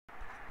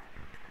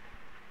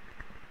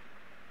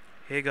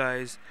Hey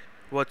guys,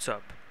 what's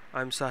up?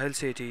 I'm Sahil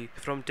Sethi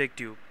from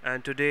TechTube,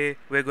 and today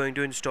we're going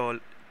to install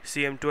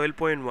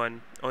CM12.1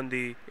 on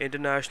the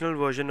international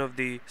version of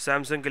the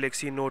Samsung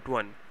Galaxy Note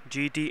 1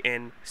 GT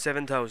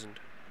N7000.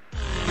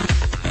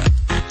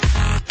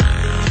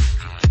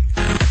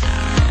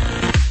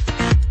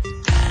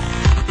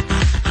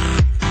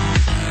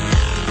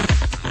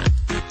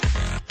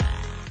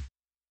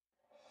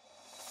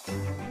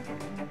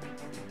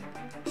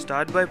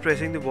 Start by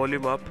pressing the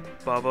volume up,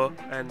 power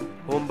and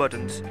home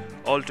buttons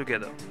all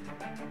together.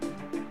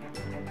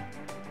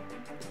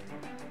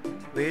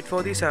 Wait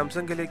for the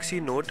Samsung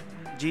Galaxy Note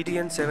GT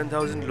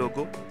N7000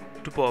 logo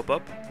to pop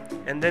up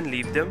and then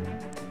leave them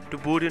to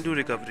boot into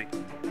recovery.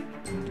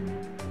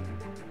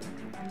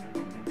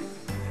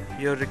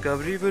 Your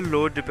recovery will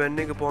load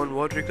depending upon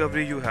what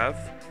recovery you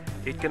have.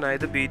 It can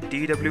either be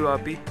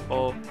DWRP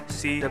or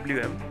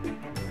CWM.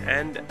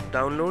 And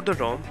download the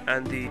ROM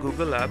and the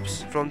Google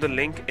apps from the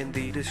link in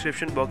the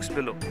description box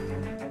below.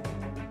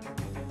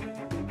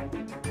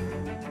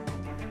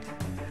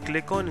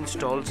 Click on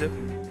Install Zip.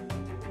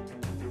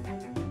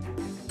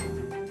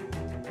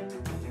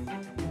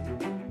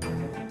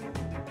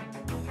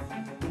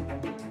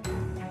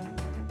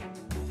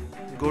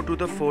 Go to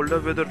the folder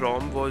where the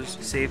ROM was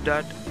saved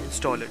at,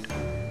 install it.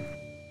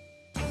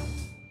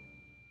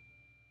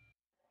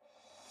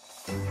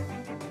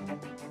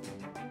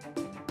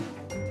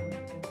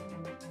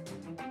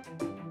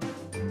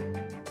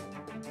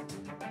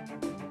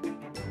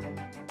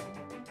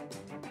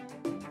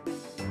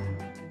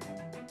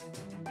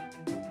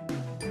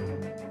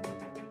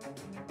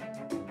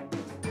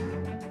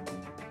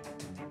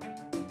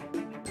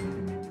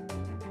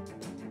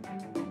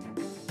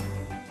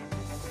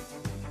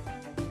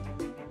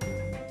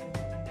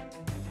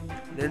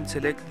 Then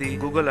select the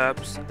Google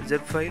Apps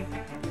zip file,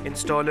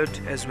 install it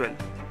as well.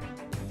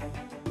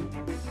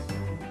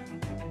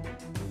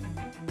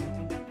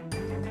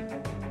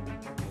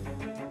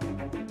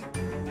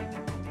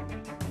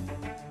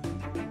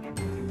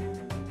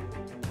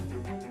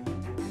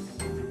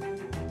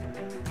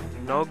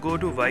 Now go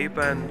to wipe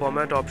and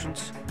format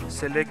options,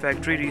 select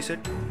factory reset,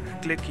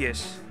 click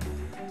yes.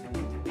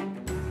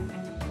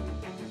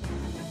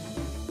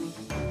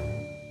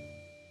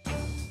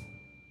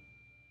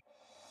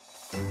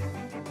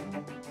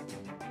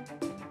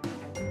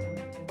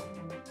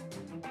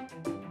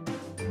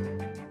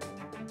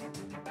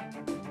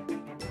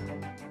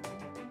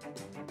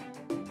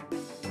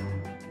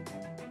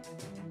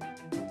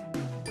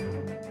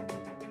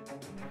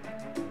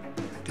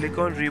 Click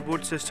on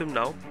Reboot System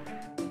now.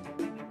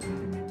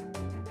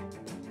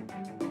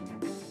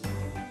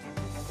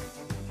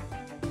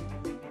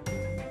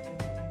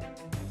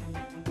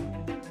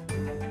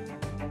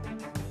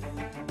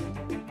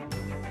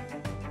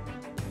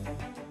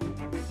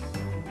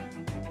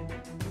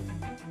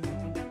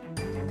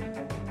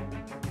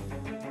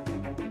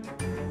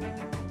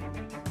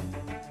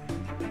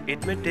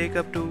 It may take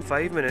up to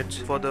 5 minutes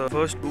for the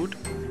first boot.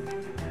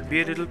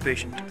 Be a little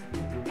patient.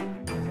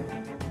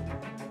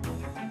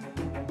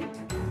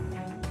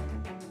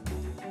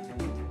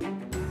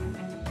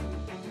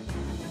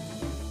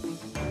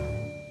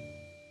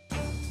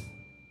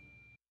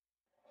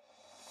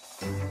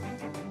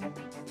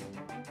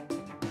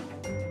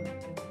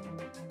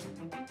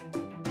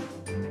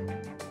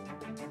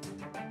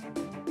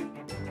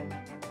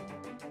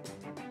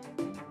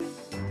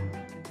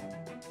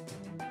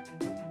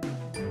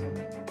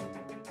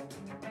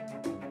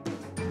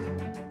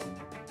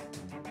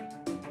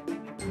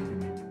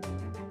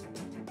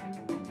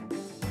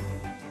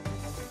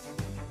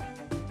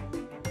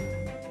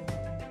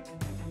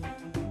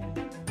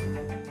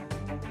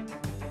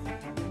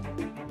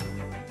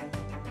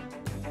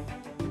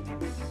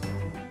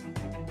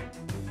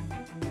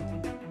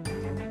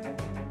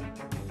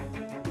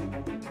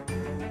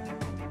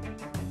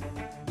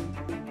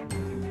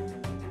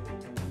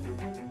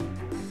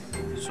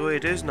 So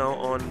it is now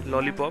on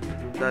Lollipop,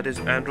 that is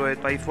Android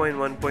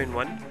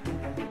 5.1.1.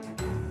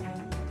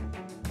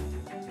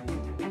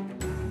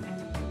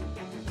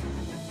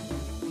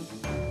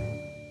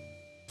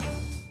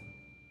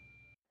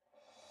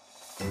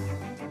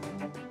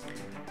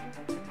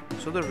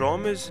 So the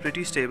ROM is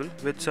pretty stable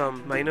with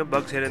some minor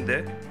bugs here and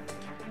there.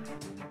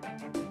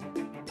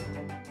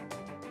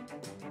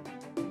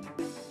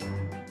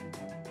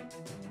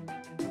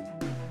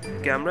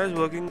 Camera is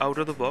working out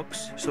of the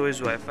box, so is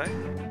Wi-Fi.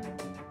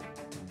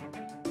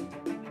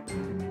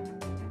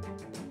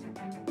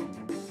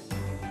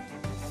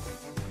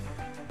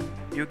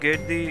 You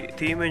get the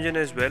theme engine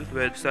as well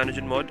with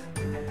CyanogenMod.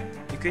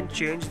 You can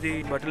change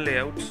the button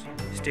layouts,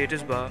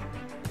 status bar.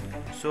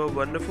 So a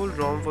wonderful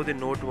ROM for the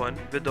Note 1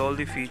 with all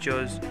the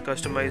features,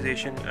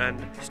 customization and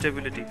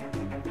stability.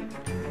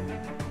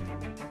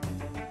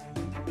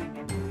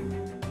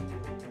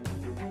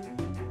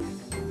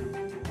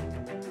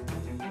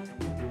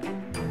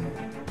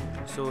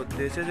 So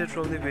this is it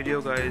from the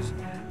video guys.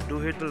 Do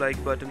hit the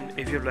like button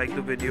if you liked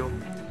the video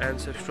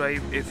and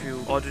subscribe if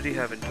you already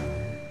haven't.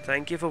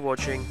 Thank you for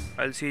watching.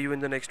 I'll see you in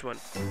the next one.